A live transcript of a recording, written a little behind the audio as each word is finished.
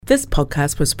This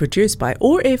podcast was produced by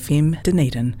OAR FM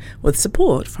Dunedin with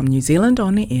support from New Zealand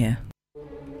On the Air.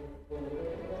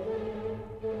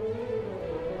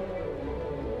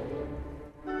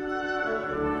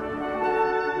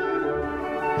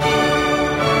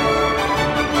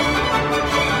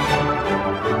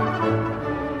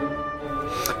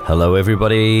 Hello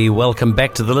everybody, welcome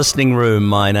back to the listening room.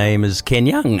 My name is Ken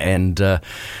Young and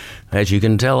as you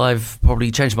can tell I've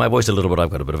probably changed my voice a little bit. I've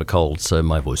got a bit of a cold, so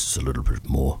my voice is a little bit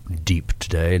more deep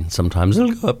today, and sometimes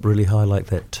it'll go up really high like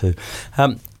that too.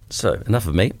 So enough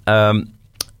of me.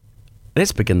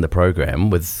 Let's begin the program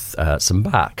with some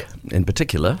Bach, in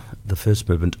particular the first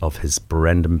movement of his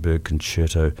Brandenburg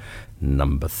Concerto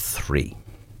number 3.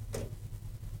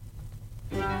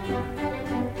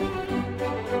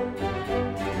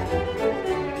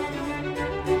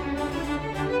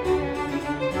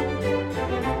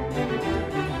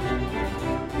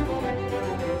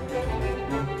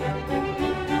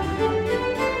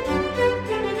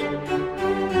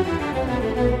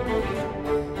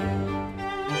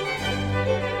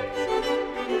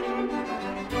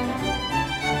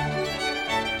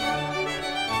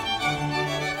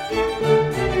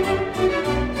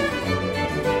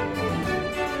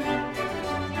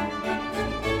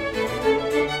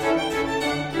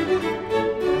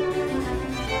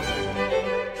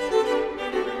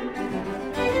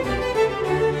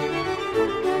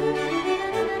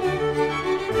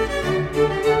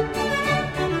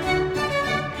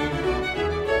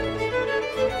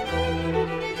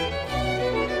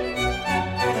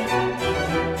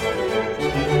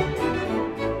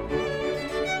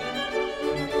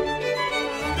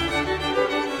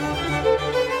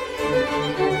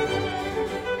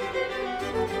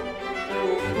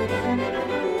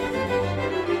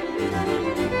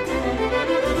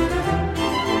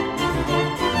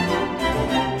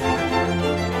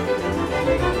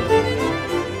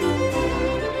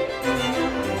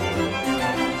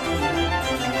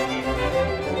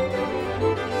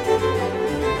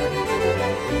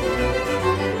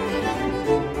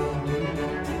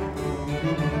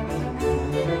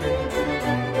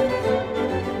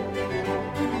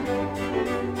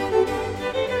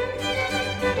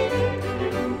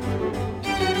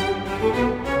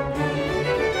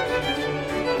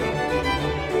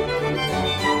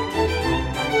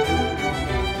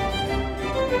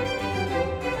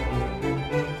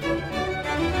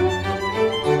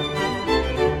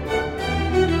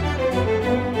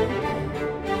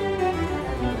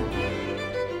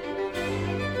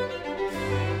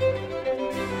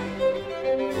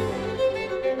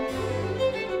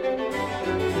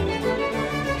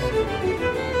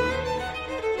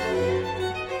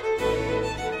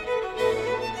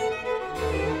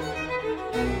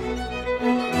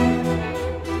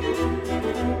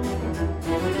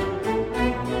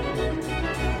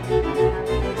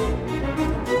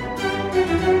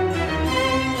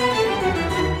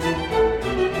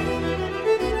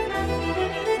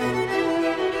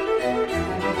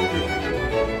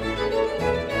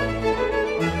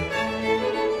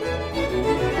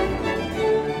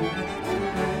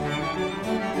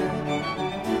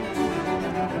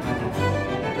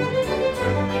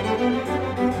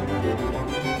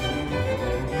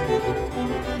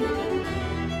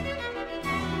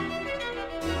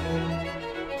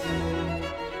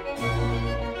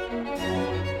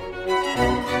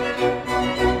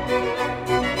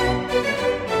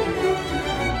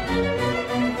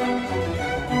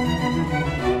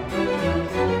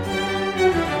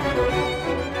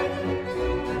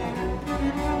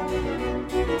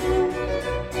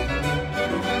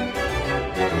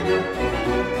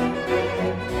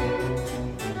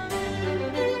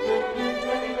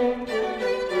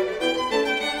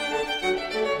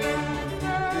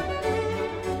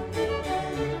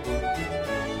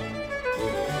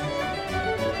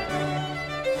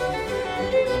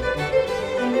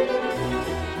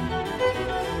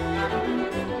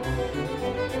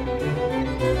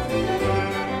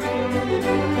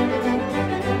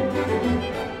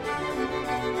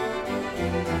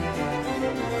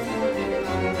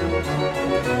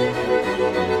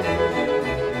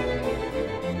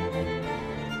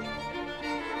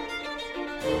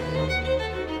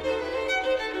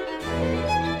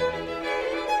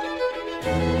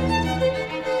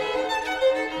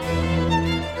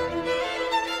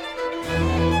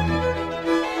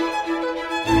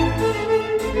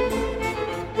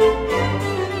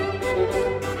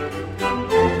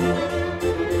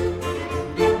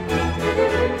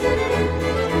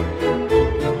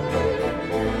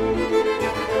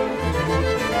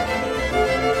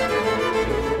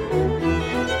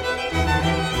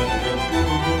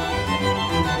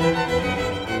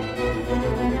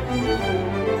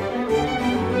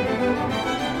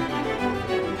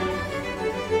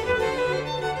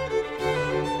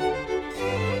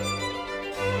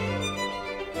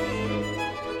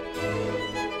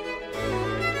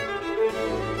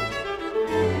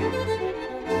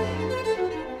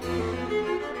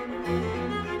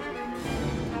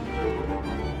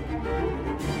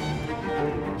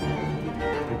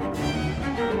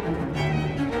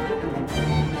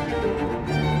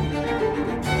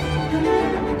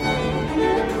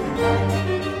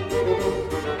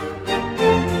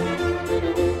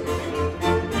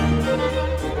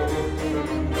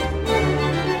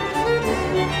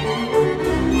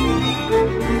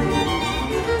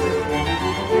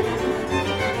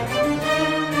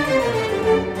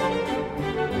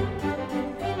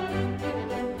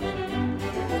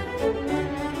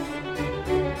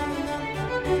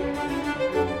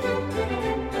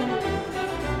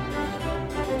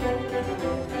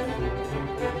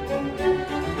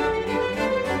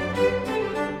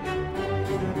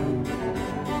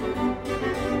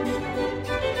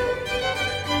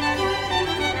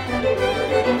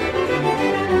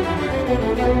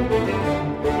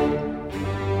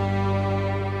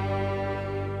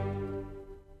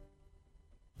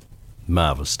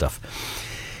 Marvellous stuff.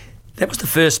 That was the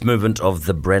first movement of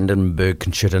the Brandenburg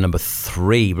Concerto No.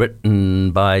 3,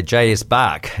 written by J.S.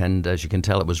 Bach, and as you can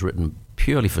tell, it was written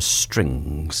purely for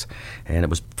strings, and it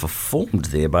was performed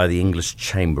there by the English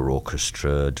Chamber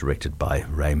Orchestra, directed by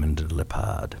Raymond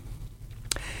Lepard.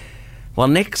 Well,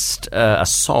 next, a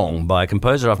song by a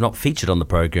composer I've not featured on the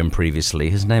program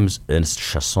previously. His name's Ernest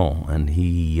Chasson, and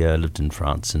he lived in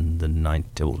France in the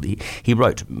he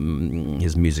wrote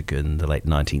his music in the late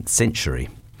 19th century.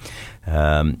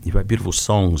 He wrote beautiful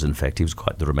songs, in fact. He was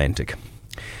quite the romantic.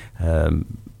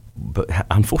 But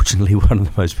unfortunately, one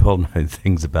of the most well-known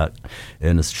things about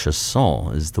Ernest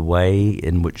Chasson is the way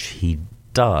in which he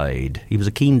died. He was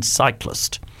a keen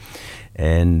cyclist,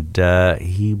 and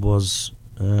he was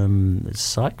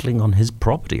cycling on his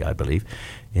property, I believe,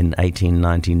 in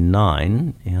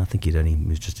 1899. I think he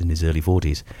was just in his early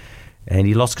 40s. And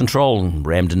he lost control and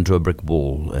rammed into a brick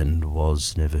wall and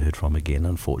was never heard from again,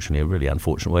 unfortunately. A really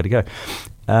unfortunate way to go.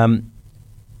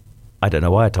 I don't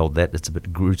know why I told that. It's a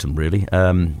bit gruesome, really.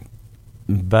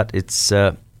 But it's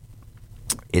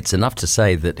enough to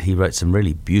say that he wrote some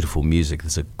really beautiful music.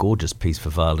 There's a gorgeous piece for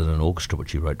violin and orchestra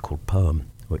which he wrote called Poem,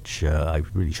 which I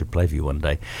really should play for you one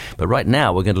day. But right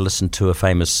now we're going to listen to a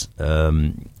famous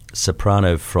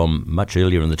soprano from much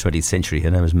earlier in the 20th century. Her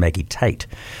name is Maggie Tate.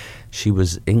 She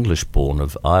was English-born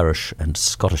of Irish and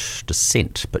Scottish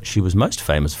descent, but she was most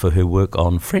famous for her work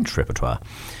on French repertoire.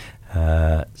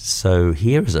 So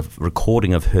here is a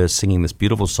recording of her singing this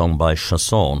beautiful song by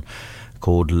Chasson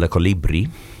called Le Colibri,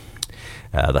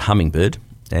 the Hummingbird,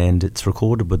 and it's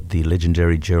recorded with the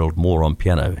legendary Gerald Moore on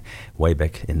piano way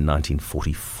back in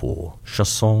 1944.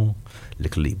 Chasson, Le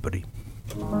Colibri.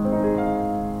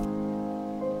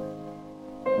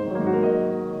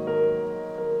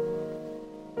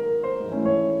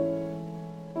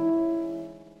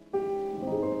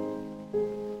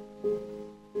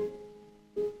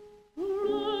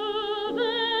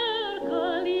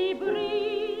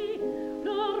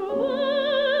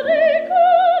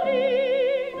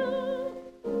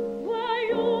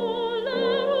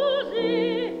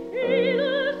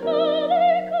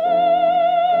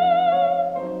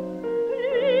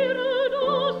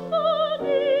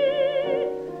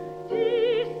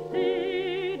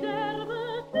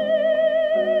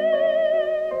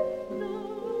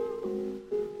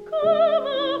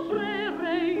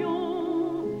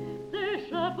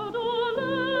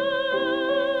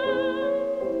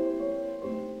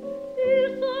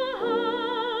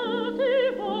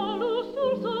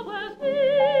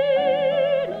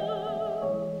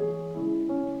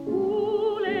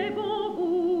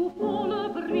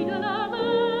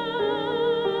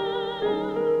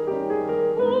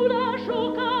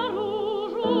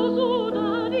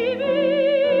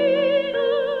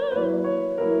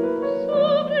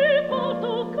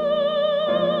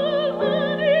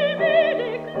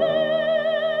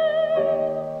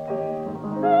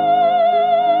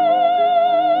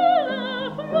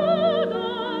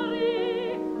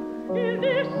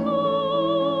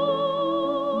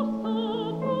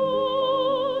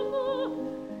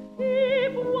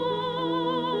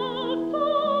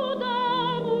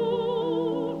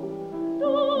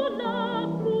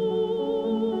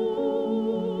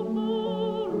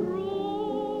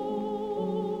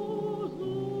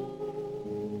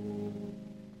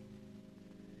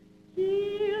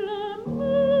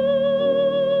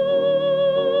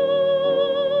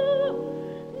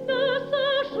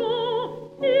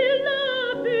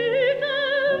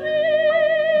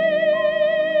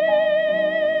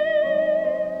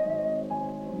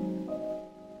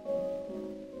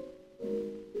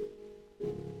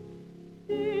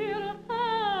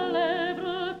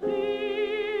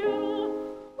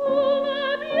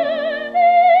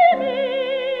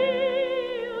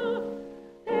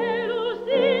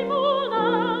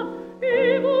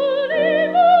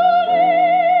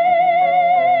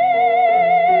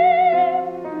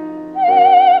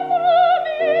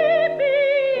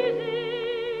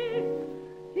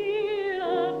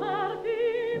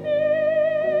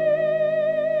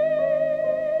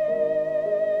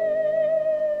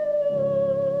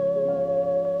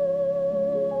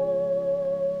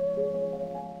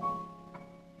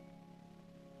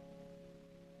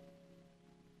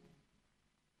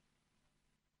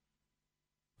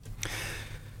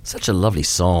 Such a lovely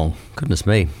song. Goodness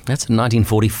me. That's a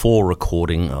 1944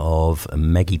 recording of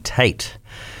Maggie Tate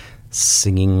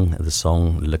singing the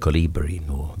song Le Colibri,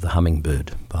 or The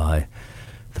Hummingbird, by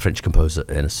the French composer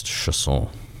Ernest Chasson.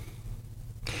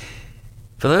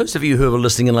 For those of you who were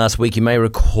listening in last week, you may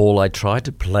recall I tried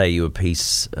to play you a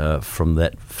piece from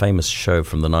that famous show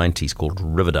from the 90s called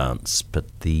Riverdance, but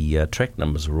the track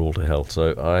numbers were all to hell.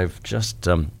 So I've just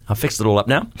I fixed it all up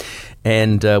now,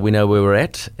 and we know where we're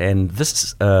at. And this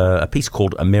is a piece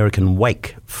called American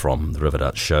Wake from the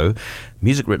Riverdance show,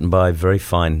 music written by a very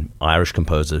fine Irish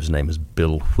composer whose name is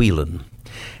Bill Whelan.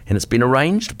 And it's been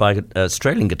arranged by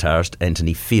Australian guitarist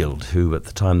Anthony Field, who at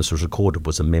the time this was recorded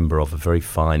was a member of a very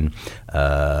fine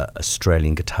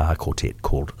Australian guitar quartet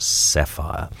called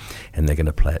Sapphire. And they're going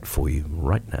to play it for you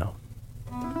right now.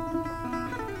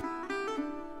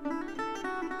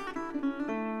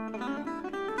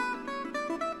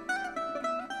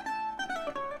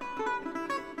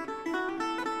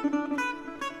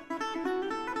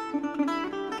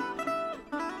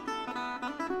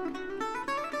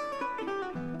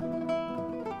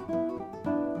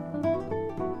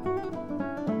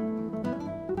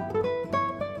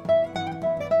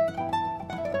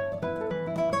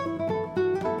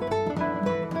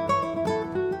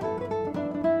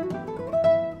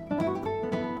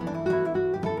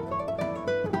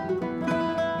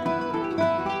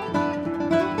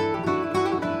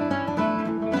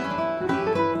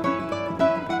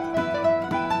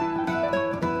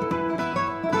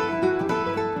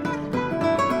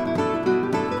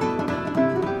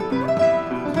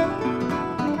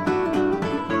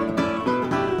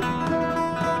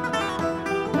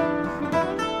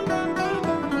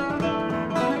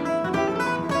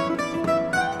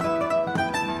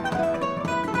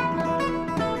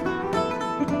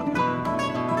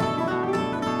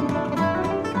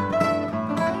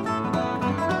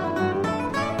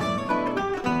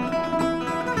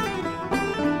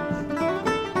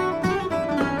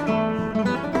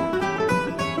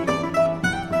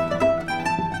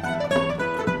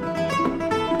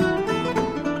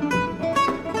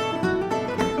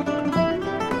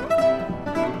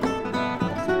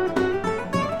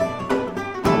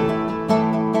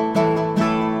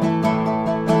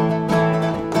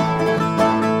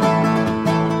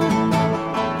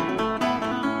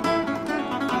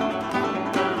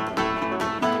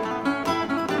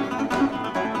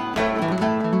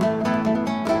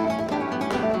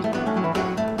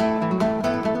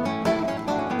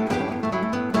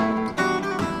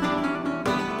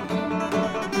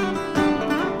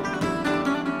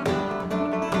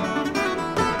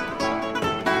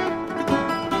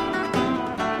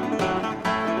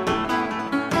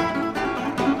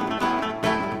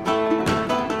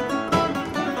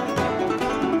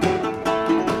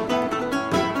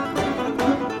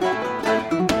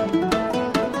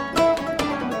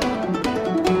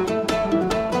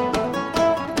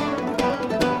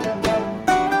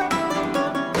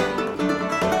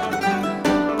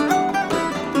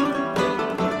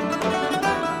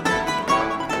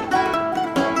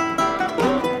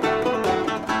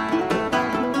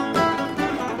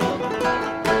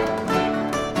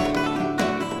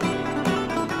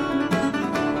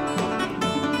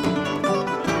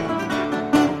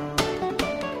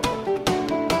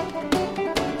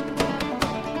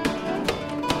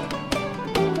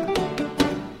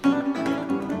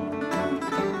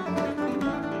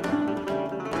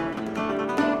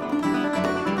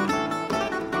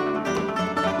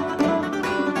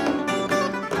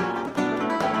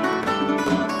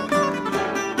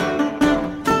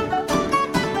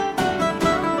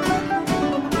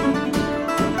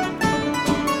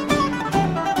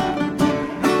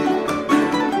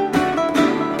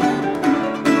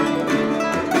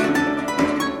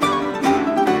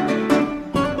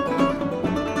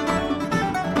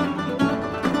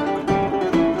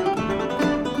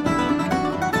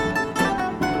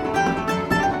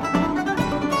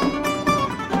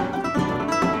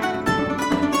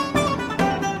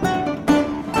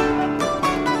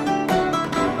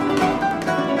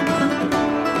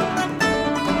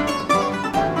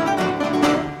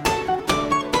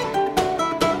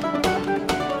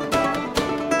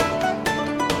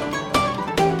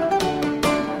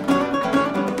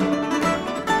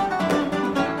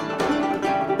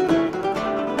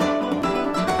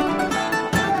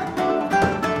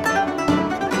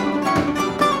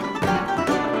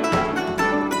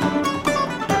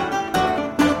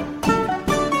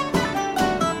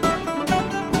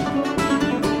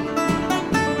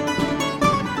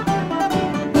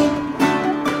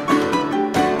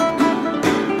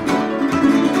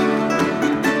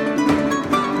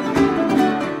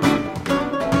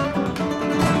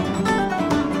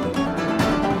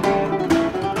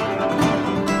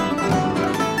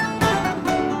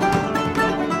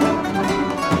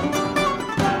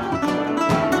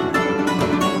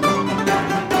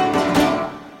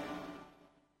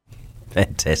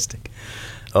 Fantastic.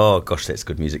 Oh, gosh, that's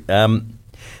good music. That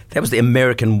was the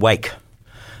American Wake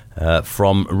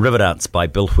from Riverdance by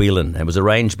Bill Whelan. It was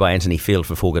arranged by Anthony Field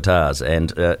for 4 guitars.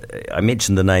 And I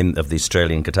mentioned the name of the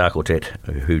Australian guitar quartet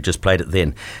who just played it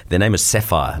then. Their name is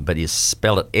Sapphire, but you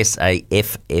spell it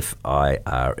Saffire.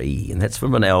 And that's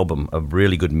from an album of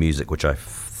really good music, which I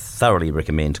thoroughly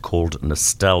recommend, called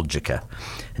Nostalgica,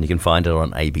 and you can find it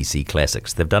on ABC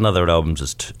Classics. They've done other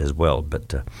albums as well,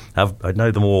 but I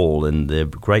know them all, and they're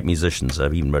great musicians.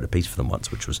 I've even wrote a piece for them once,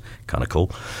 which was kind of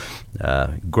cool.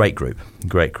 Great group,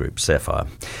 Sapphire.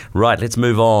 Right, let's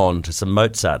move on to some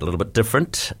Mozart, a little bit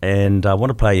different, and I want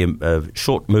to play a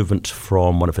short movement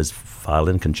from one of his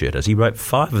violin concertos. He wrote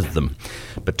 5 of them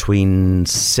between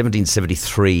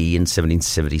 1773 and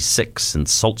 1776 in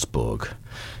Salzburg,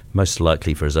 most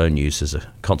likely for his own use as a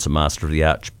concertmaster of the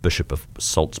Archbishop of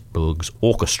Salzburg's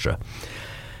orchestra.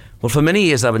 Well, for many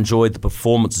years I've enjoyed the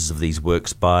performances of these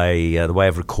works by the way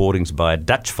of recordings by a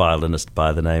Dutch violinist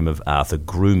by the name of Arthur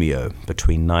Grumio.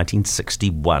 Between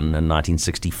 1961 and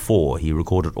 1964, he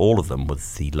recorded all of them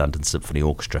with the London Symphony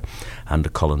Orchestra under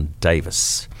Colin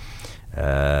Davis.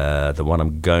 The one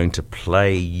I'm going to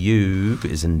play you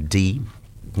is in D.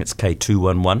 It's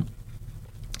K211.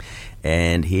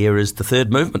 And here is the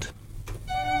third movement.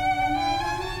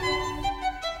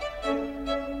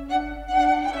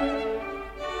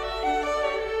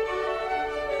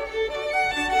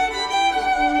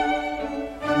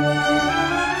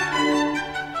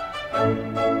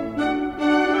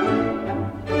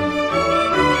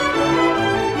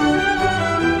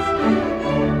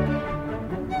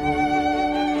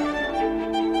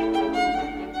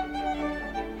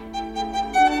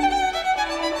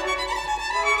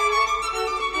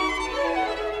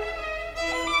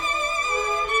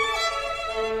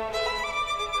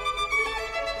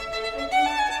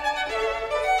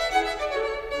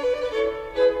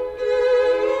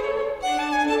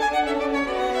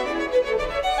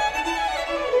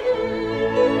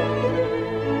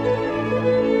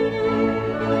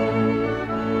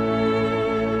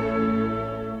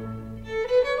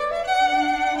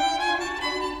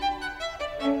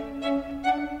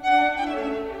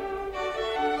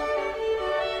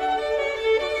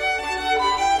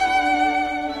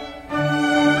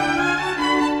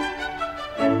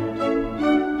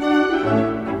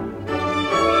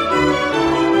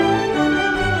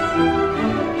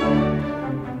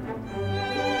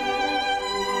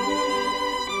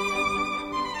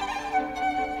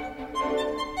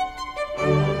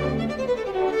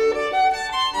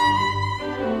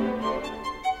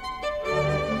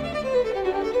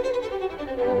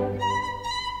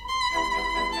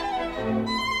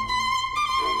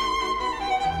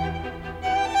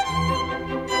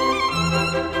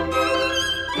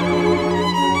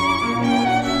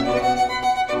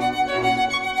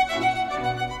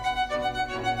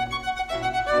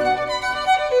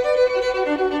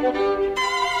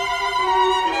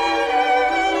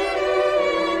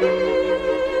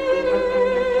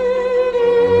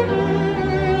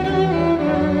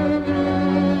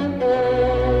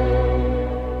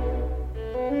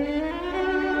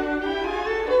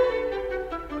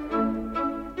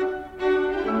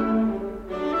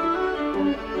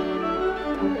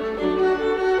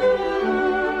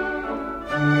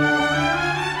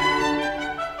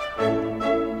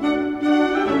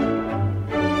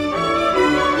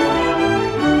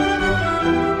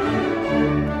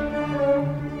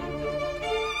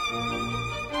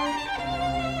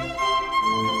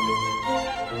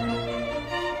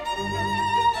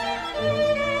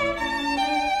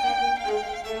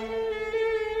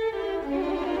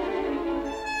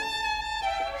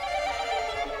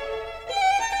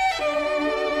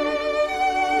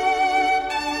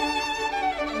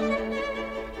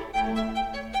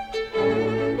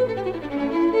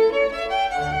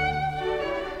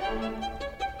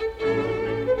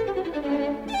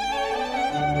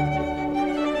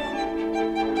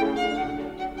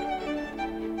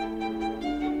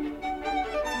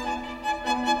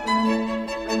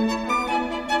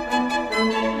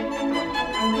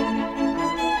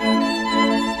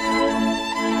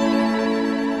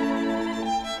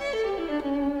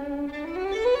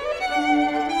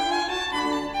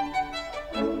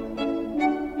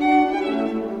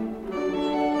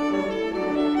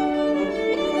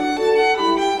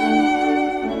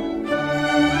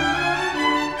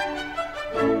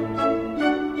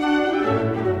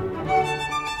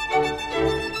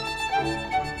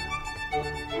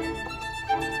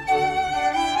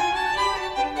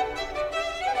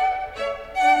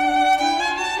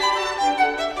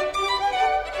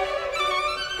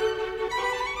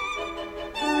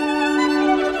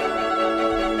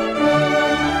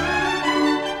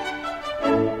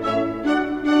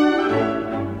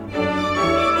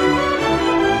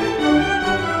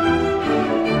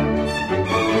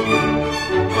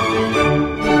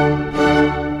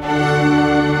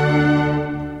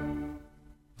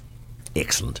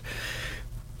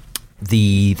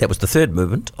 That was the third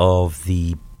movement of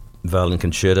the violin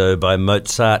concerto by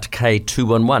Mozart,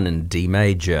 K211 in D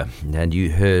major. And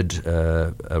you heard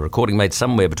a recording made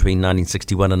somewhere between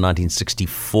 1961 and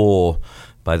 1964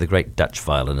 by the great Dutch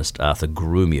violinist Arthur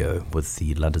Grumio with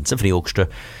the London Symphony Orchestra,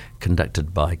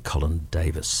 conducted by Colin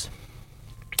Davis.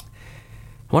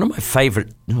 One of my favourite...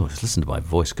 Oh, listen to my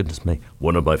voice, goodness me.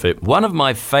 One of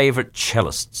my favourite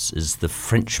cellists is the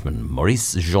Frenchman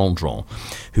Maurice Gendron,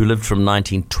 who lived from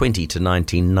 1920 to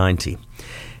 1990.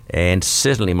 And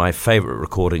certainly my favourite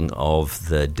recording of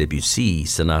the Debussy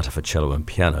Sonata for Cello and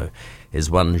Piano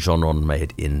is one Gendron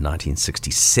made in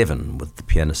 1967 with the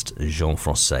pianist Jean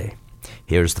Francais.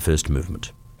 Here is the first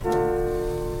movement.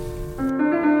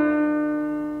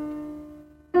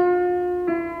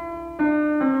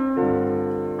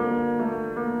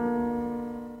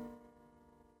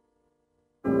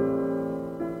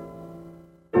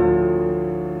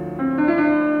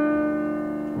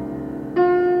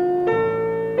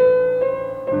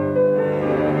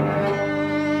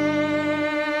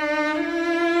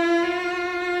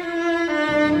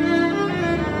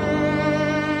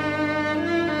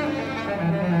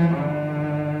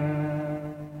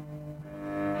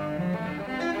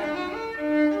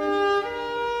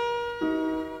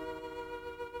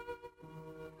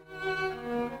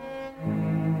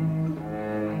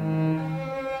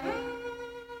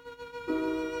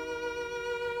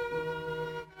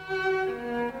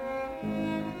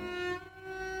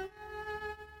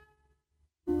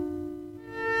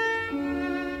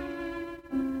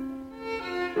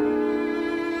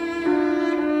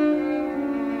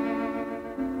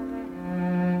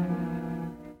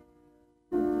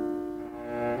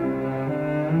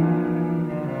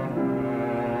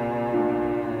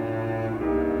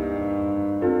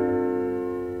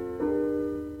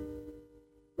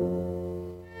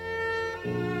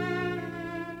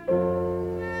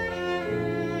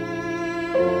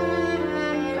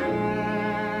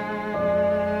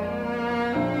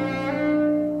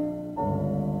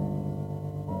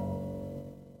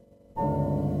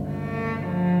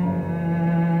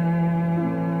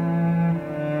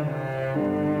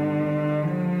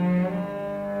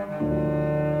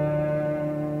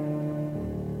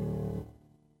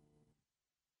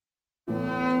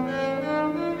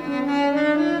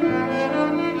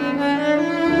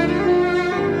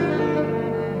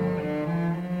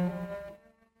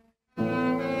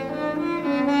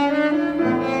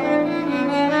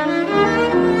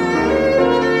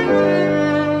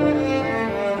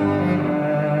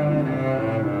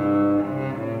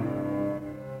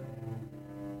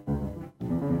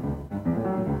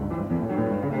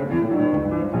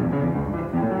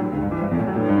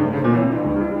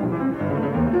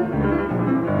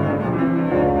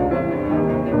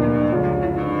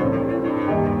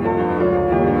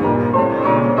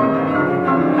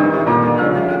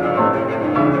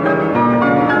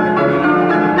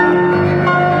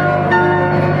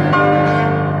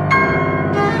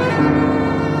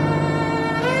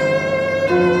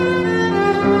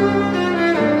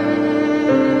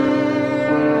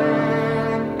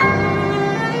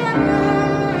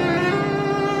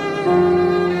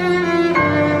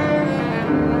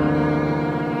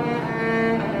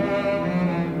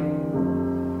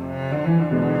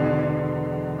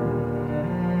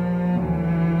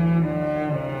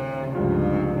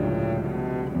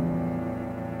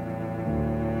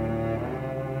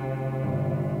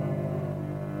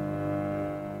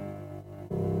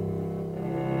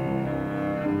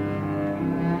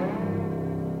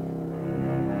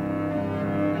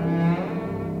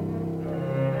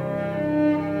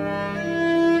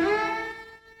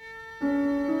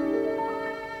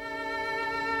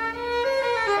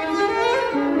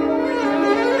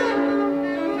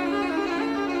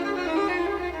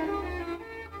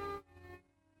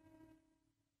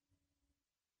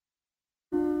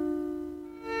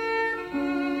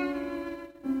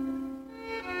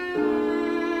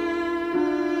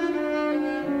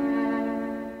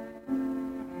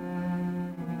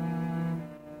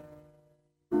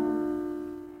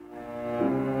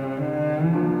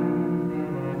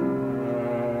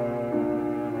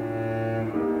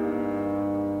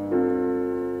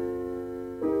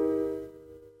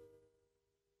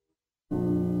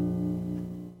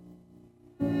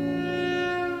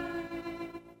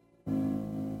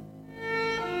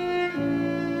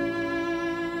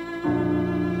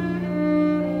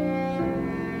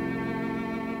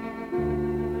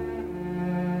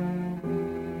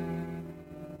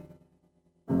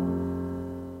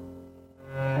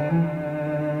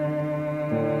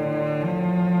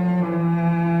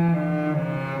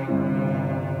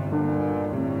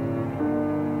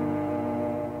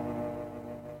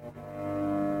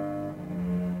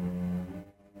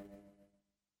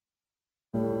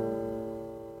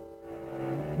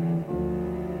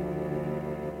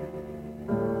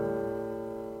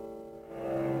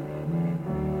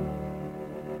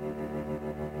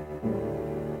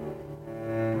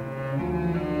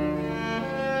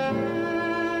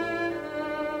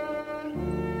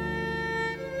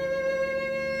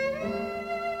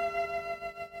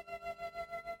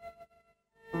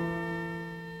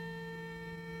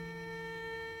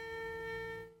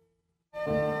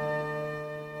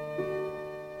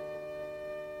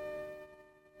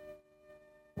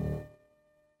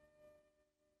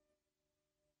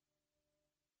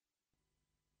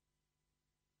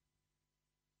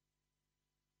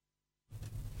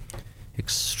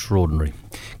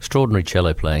 extraordinary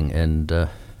cello playing, and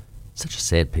such a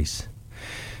sad piece.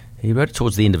 He wrote it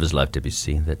towards the end of his life,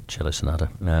 Debussy, that cello sonata.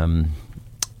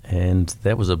 And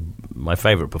that was my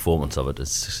favourite performance of it.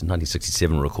 It's a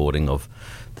 1967 recording of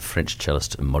the French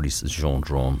cellist Maurice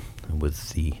Gendron with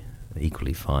the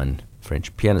equally fine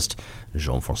French pianist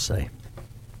Jean Francais.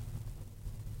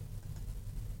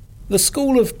 The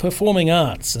School of Performing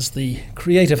Arts is the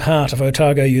creative heart of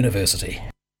Otago University.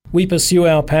 We pursue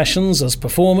our passions as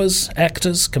performers,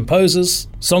 actors, composers,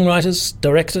 songwriters,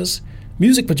 directors,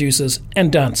 music producers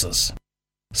and dancers.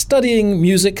 Studying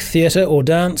music, theatre or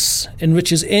dance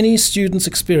enriches any student's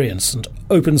experience and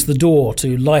opens the door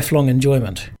to lifelong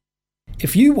enjoyment.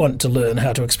 If you want to learn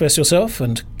how to express yourself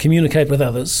and communicate with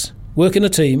others, work in a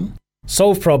team,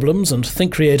 solve problems and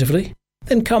think creatively,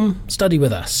 then come study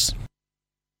with us.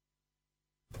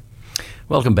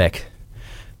 Welcome back.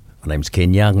 My name's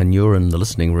Ken Young and you're in the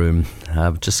listening room.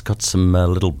 I've just got some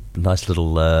nice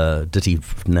little ditty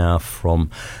now from,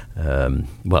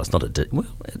 it's not a ditty,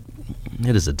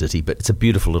 it is a ditty, but it's a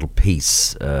beautiful little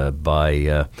piece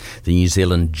by the New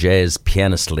Zealand jazz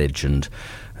pianist legend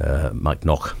Mike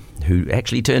Nock, who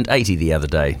actually turned 80 the other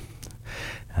day.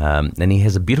 And he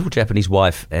has a beautiful Japanese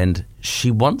wife, and she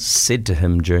once said to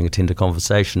him during a tender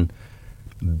conversation,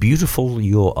 "Beautiful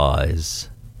your eyes."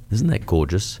 Isn't that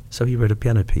gorgeous? So he wrote a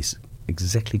piano piece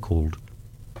exactly called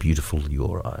Beautiful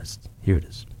Your Eyes. Here it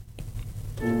is.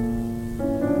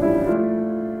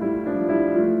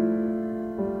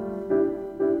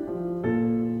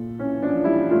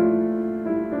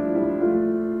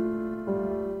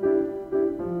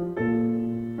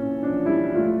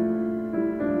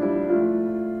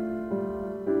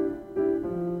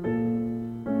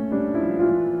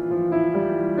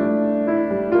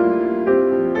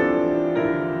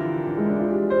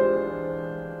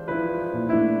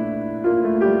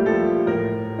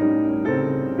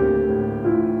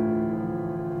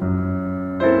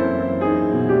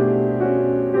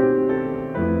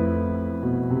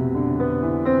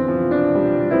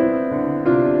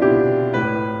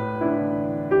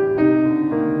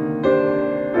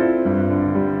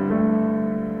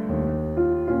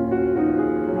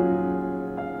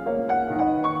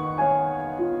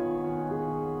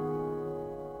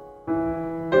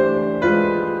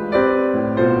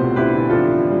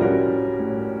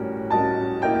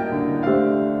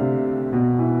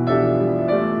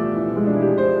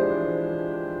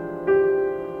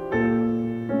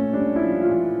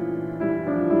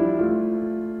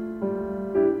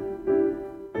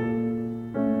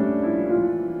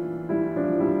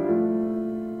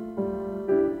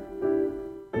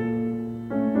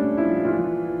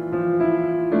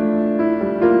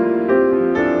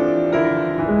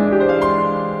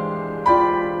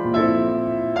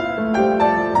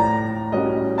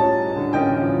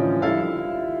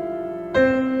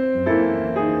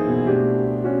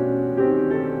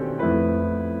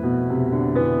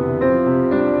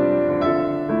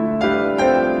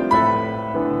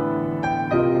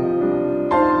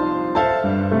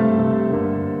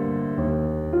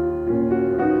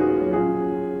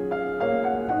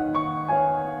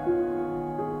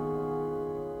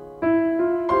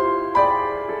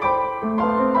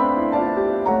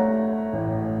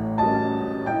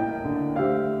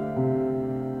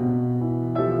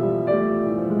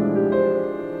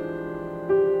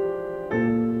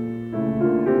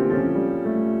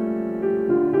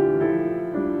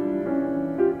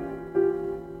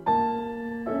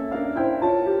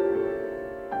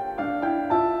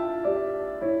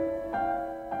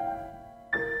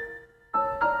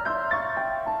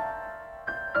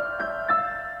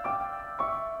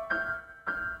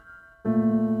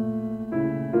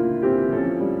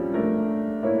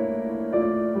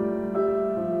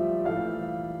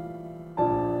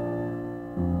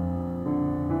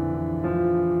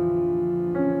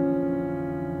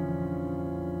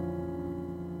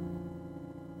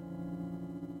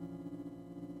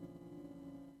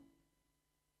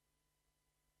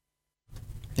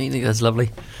 You think that's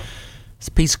lovely? It's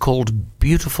a piece called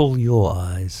Beautiful Your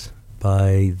Eyes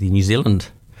by the New Zealand,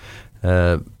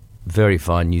 very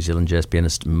fine New Zealand jazz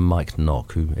pianist Mike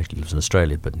Nock, who actually lives in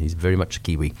Australia, but he's very much a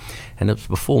Kiwi. And it was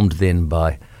performed then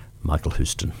by Michael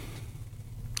Houston.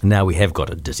 Now we have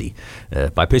got a ditty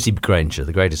by Percy Granger,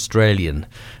 the great Australian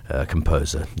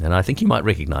composer. And I think you might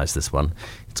recognise this one.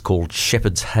 It's called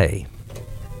Shepherd's Hay.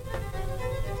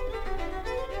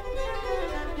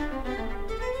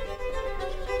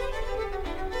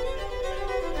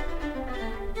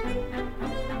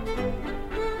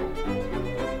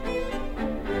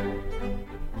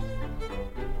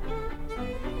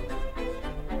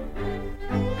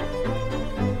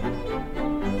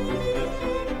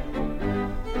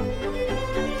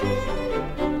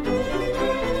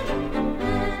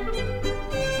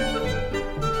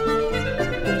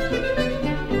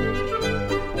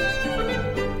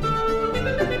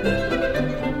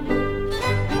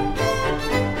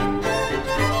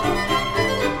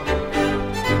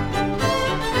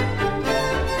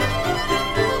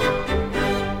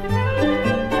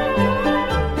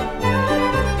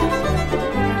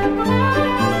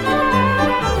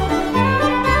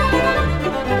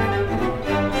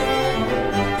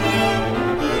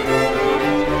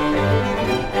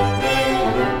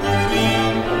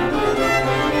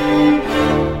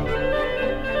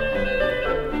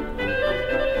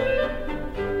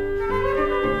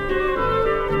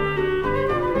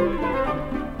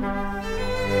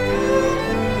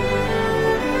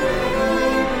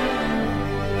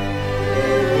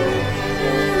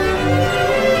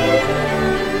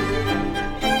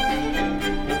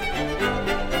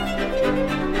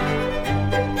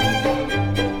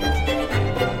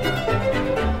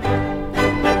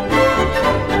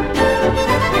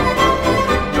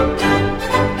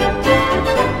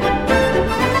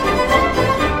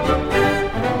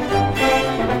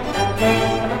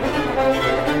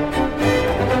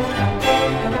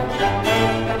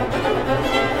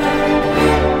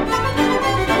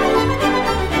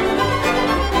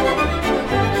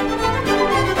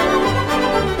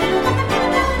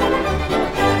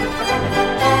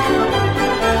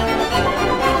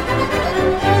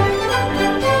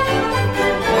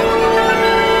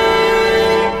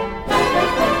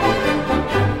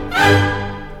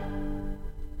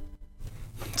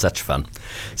 Such fun.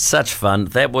 Such fun.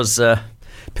 That was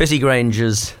Percy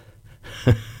Granger's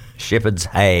Shepherd's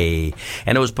Hay.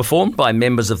 And it was performed by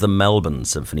members of the Melbourne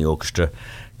Symphony Orchestra,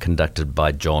 conducted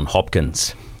by John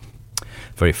Hopkins.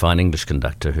 Very fine English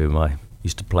conductor whom I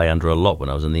used to play under a lot when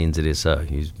I was in the NZSO.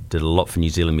 He did a lot for New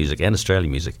Zealand music and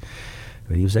Australian music.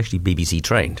 But he was actually BBC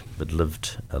trained, but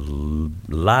lived a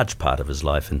large part of his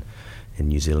life in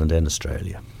New Zealand and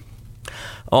Australia.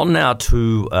 On now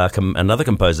to another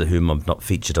composer whom I've not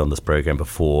featured on this program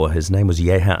before. His name was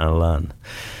Yeha Alain,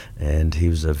 and he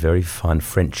was a very fine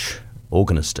French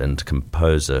organist and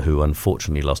composer who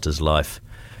unfortunately lost his life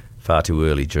far too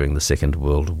early during the Second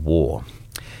World War.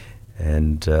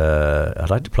 And I'd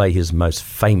like to play his most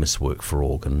famous work for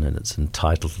organ, and it's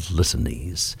entitled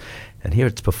Litanies. And here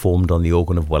it's performed on the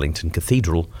organ of Wellington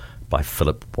Cathedral by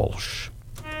Philip Walsh.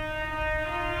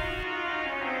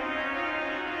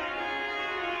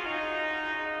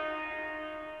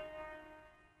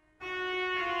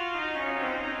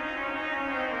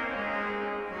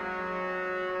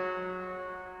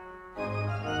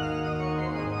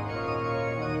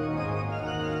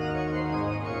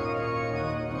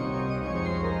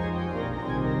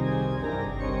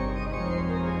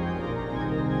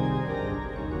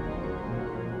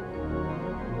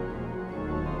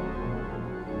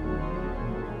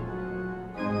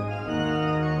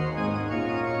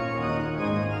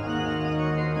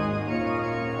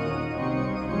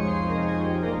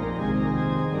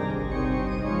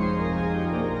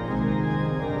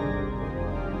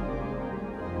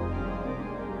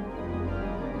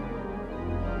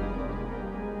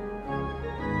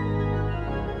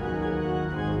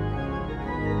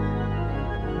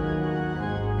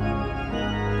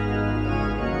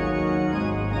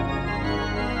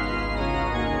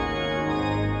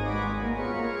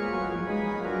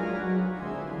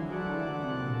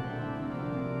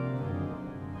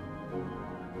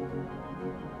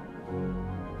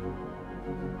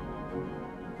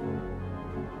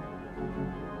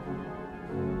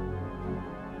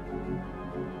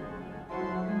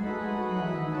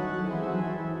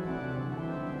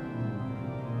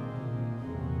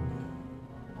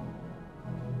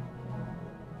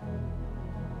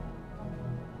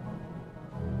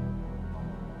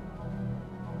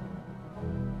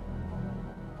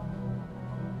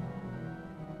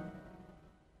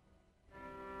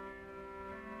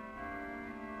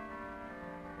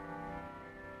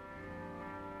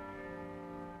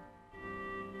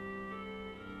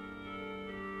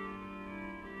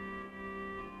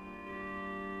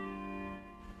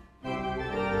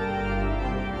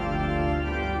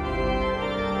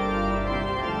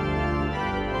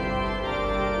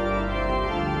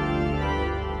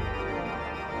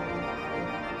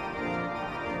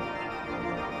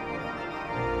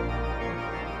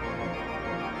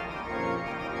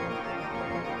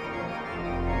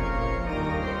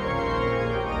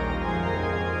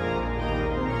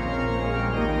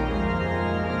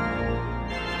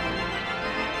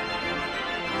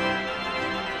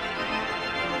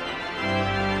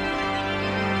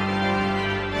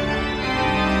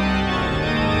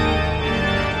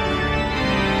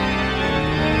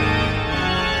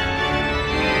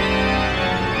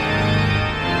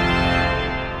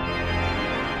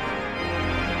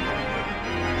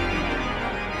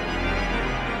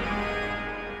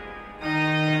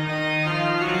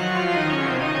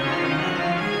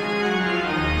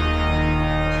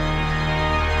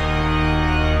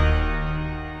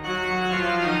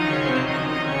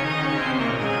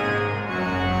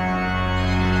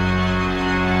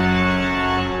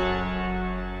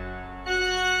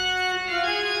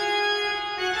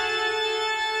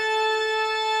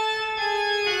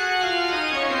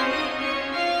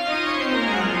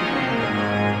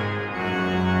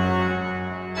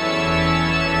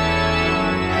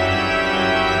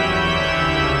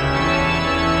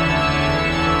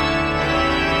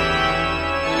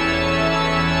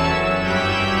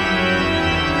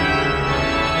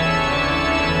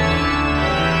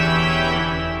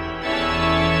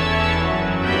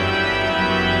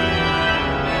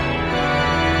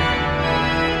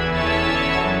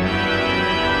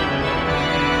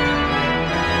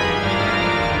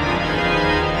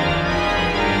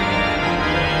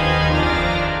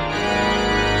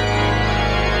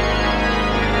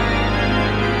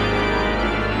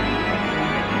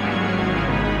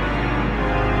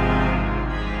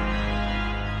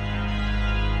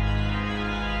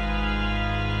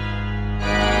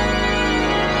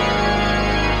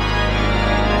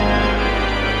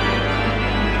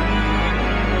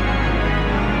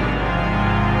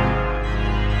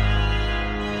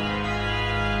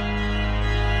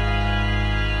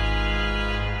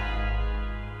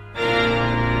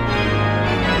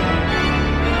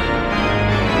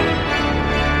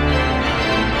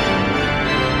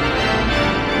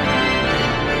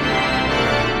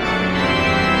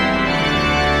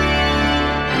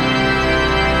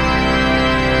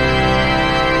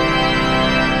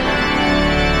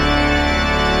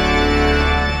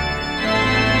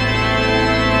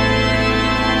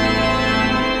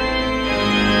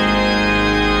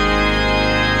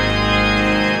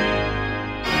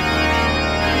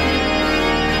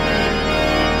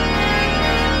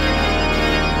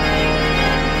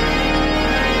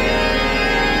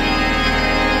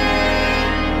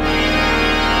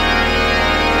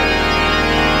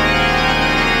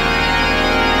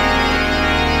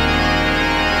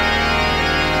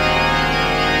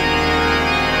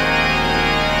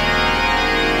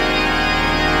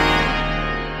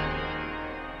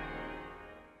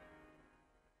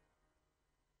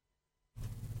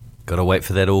 Got to wait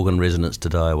for that organ resonance to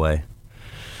die away.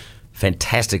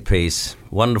 Fantastic piece,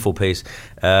 wonderful piece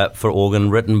for organ,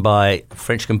 written by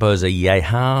French composer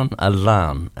Johann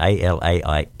Alain,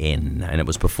 Alain, and it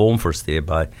was performed for us there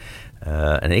by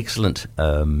an excellent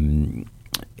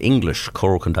English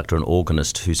choral conductor and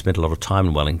organist who spent a lot of time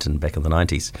in Wellington back in the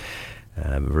 90s.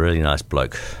 Really nice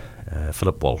bloke.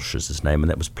 Philip Walsh is his name, and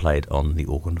that was played on the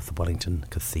organ of the Wellington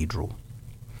Cathedral.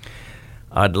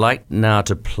 I'd like now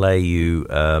to play you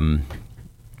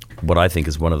what I think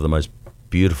is one of the most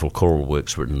beautiful choral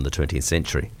works written in the 20th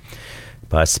century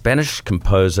by a Spanish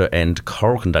composer and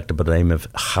choral conductor by the name of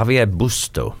Javier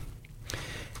Busto.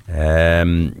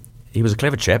 He was a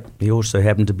clever chap. He also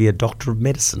happened to be a doctor of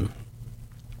medicine.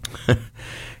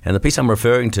 And the piece I'm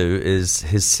referring to is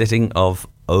his setting of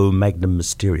O Magnum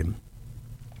Mysterium.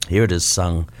 Here it is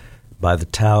sung by the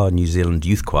Tower New Zealand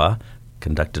Youth Choir,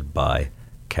 conducted by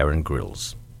Karen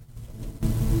Grills.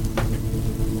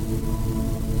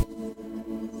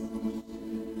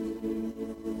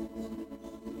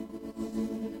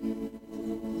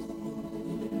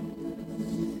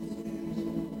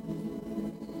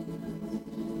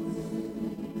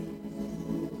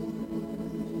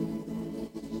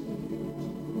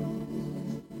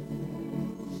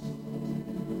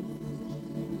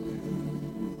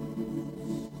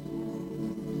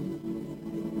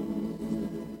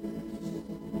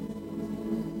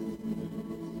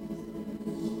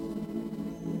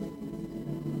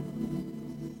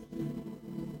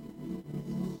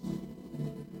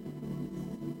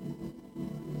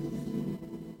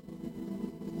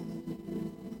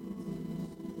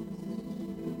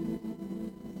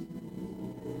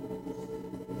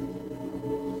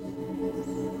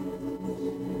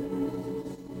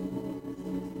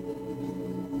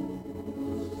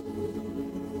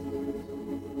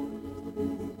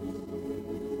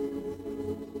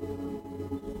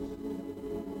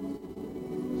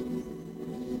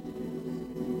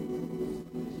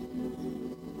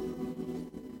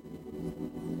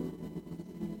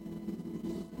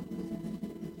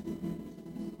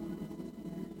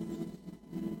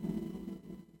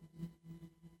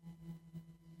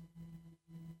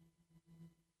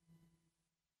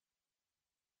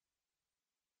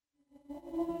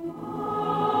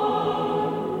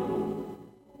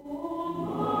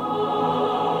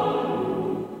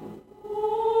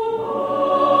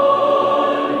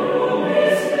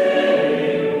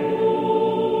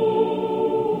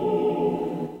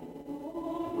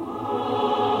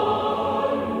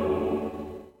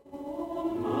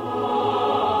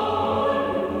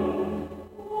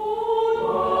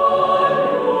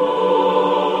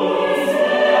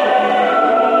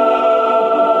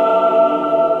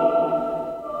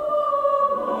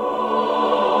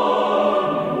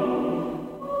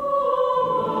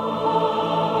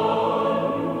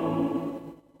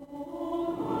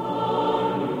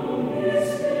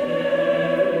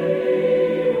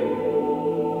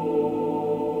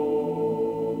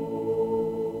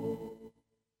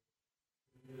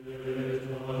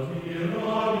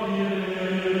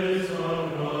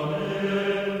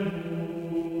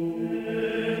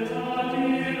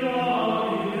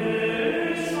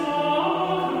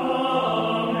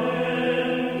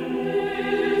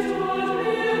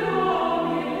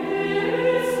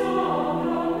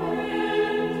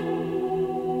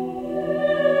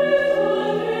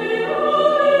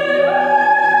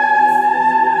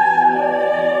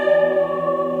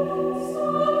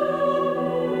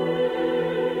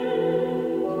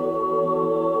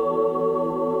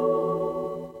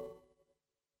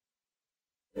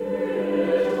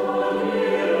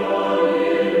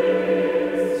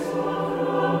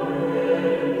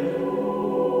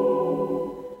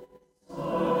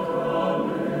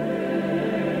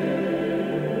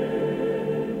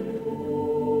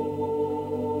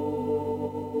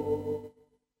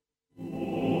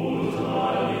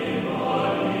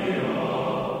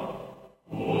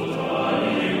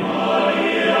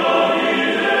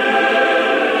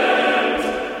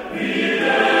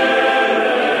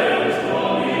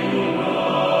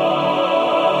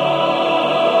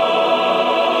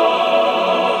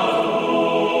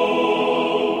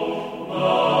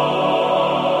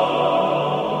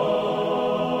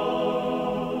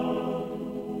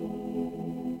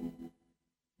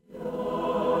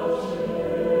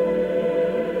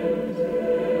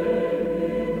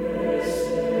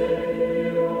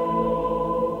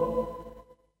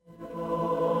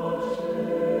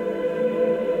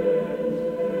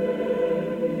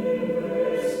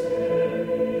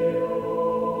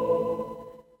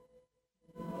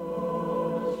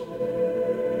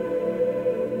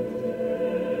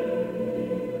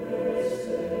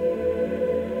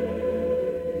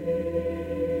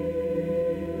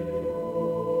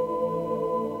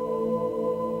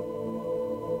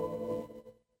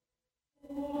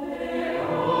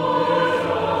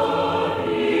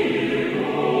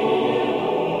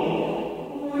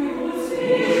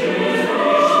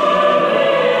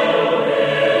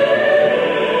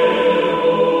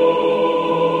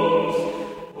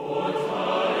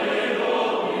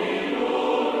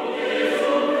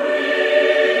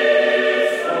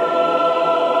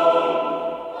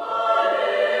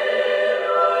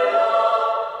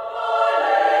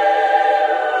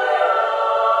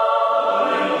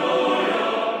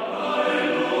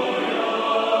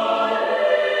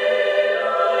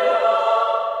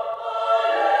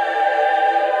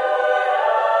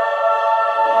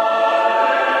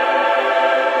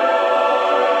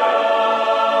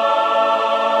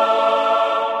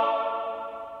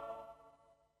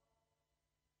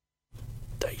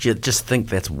 just think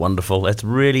that's wonderful. That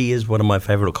really is one of my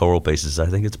favourite choral pieces. I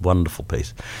think it's a wonderful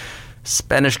piece.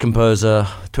 Spanish composer,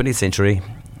 20th century,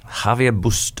 Javier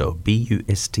Busto,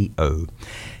 B-U-S-T-O.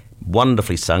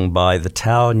 Wonderfully sung by the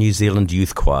Tau New Zealand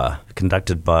Youth Choir,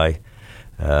 conducted by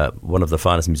one of the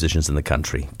finest musicians in the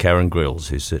country, Karen Grills,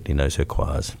 who certainly knows her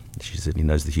choirs. She certainly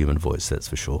knows the human voice, that's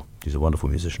for sure. She's a wonderful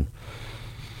musician.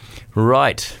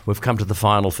 Right, we've come to the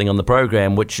final thing on the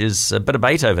program, which is a bit of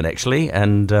Beethoven, actually,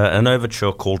 and an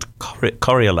overture called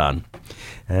Coriolan.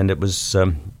 And it was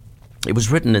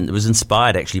written and it was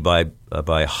inspired, actually, by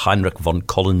Heinrich von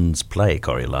Collins' play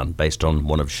Coriolan, based on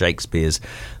one of Shakespeare's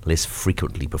less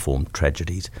frequently performed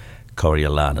tragedies,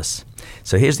 Coriolanus.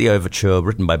 So here's the overture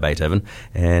written by Beethoven,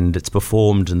 and it's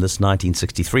performed in this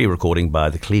 1963 recording by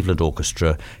the Cleveland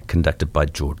Orchestra, conducted by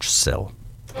George Sell.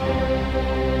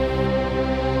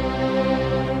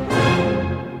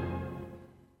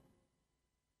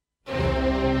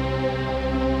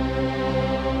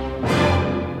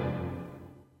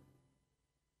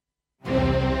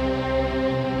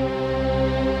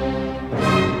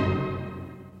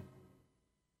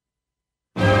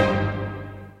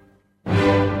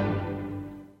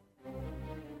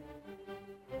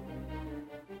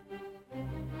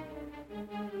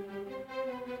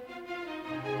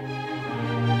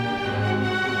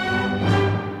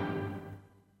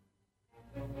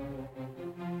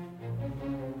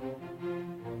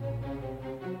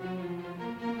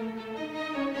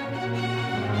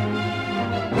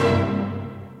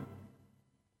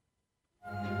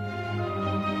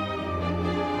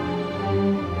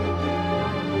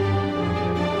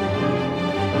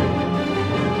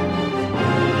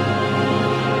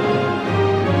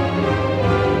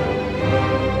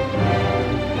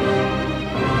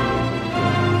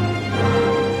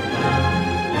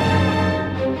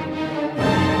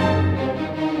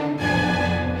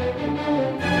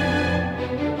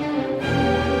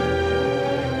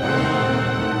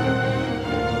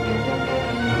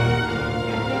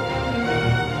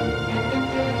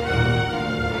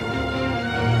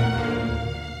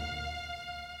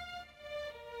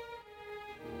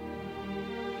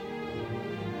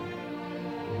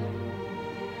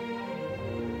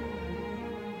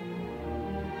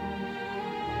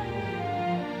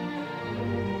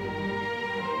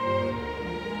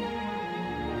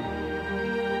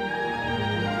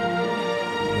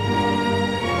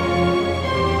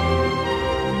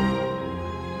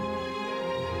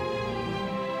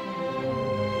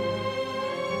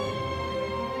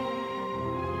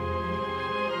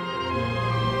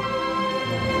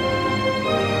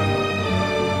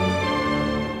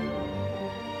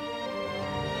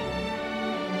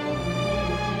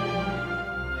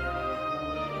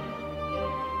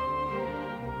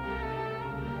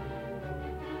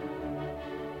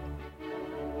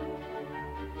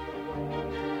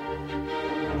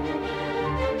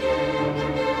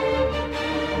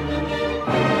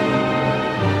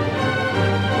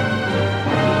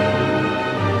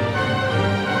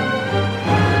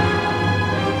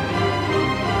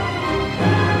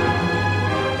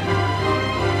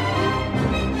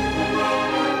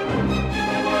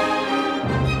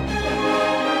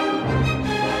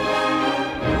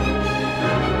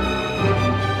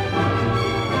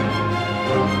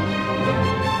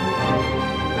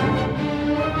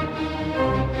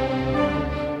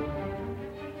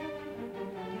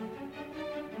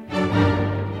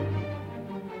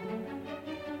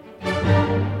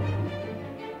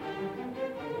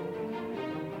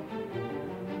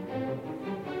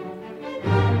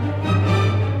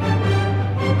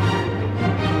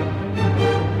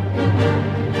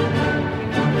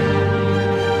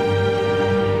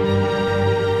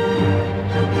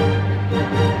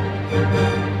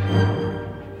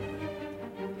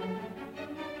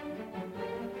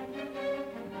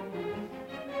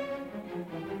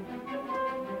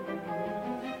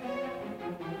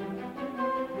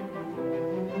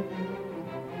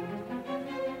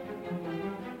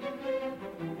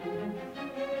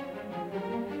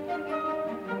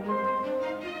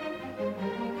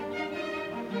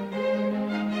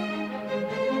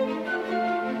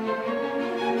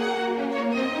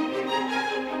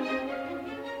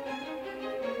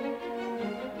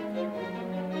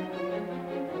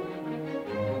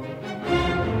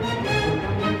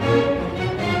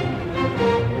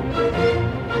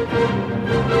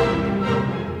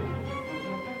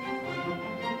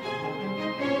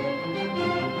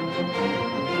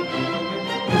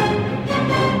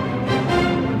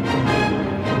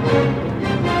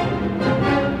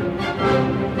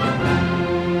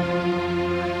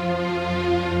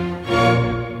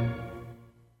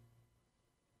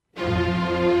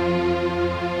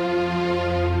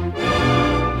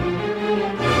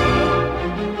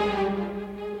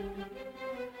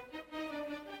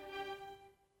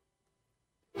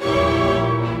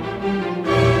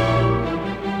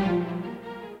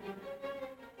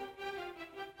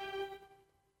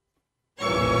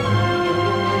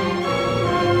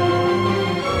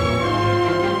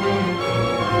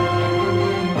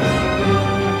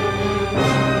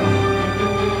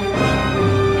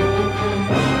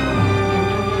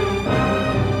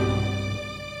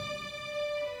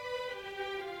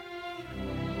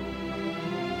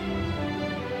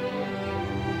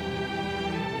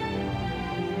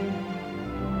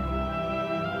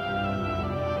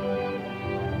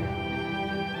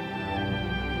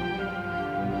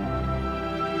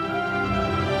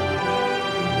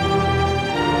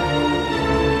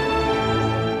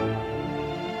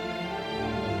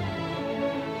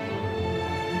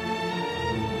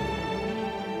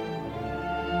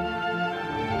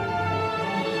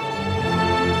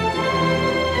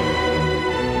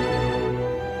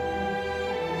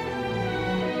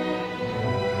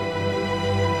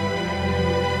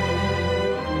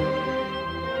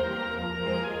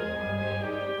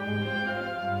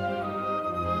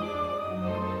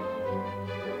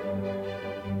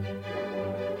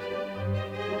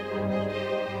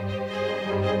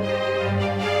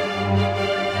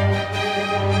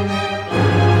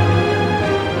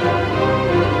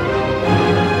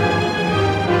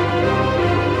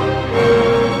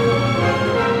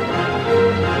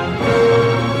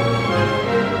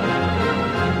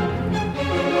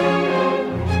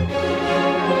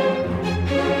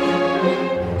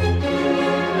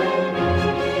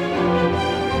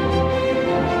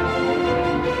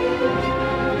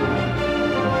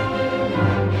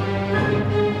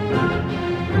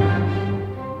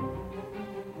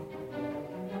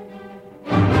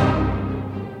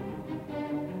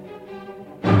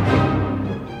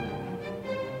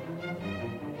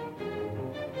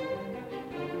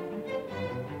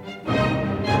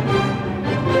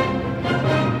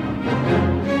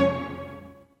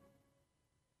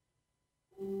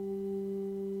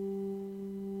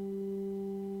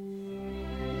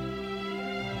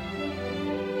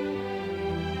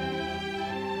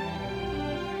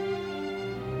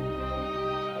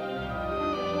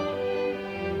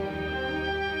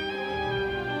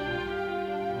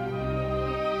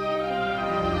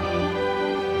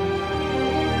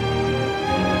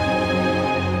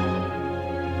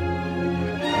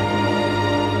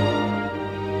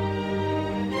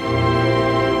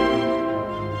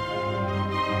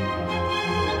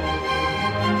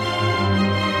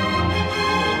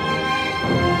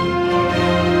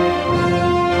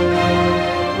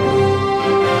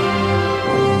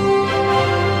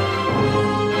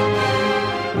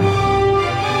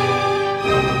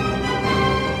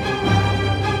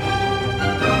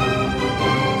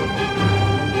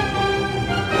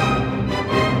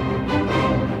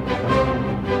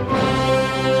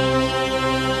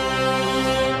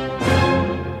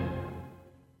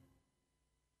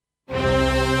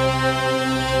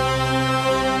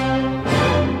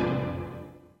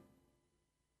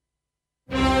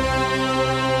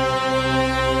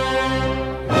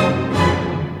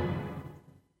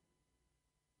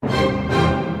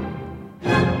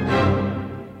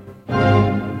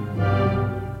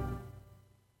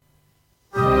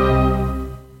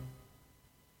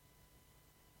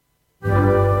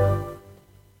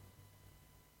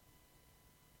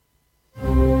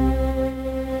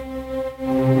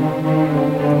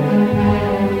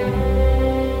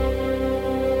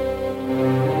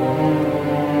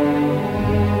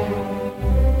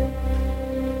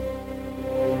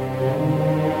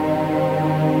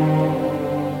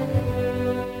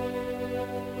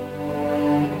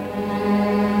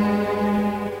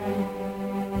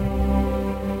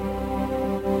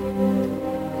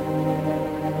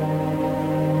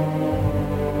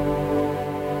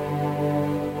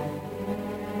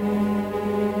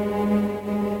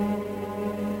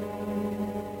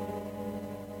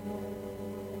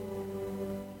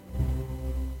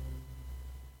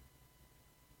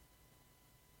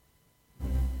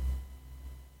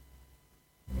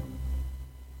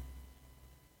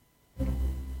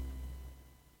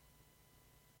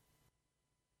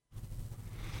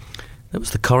 That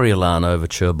was the Coriolan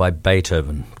Overture by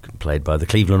Beethoven, played by the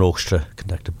Cleveland Orchestra,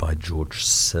 conducted by George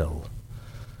Sell.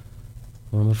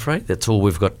 Well, I'm afraid that's all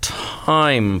we've got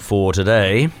time for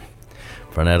today.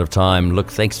 Run out of time. Look,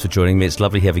 thanks for joining me. It's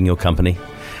lovely having your company.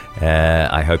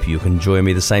 I hope you can join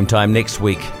me the same time next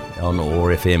week on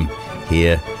OAR FM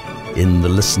here in the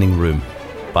listening room.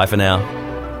 Bye for now.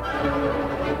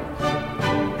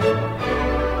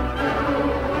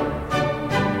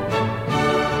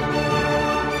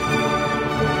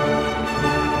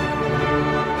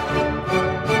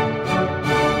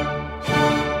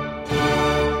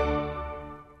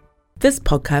 This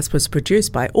podcast was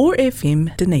produced by OAR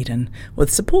FM Dunedin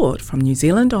with support from New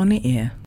Zealand On the Air.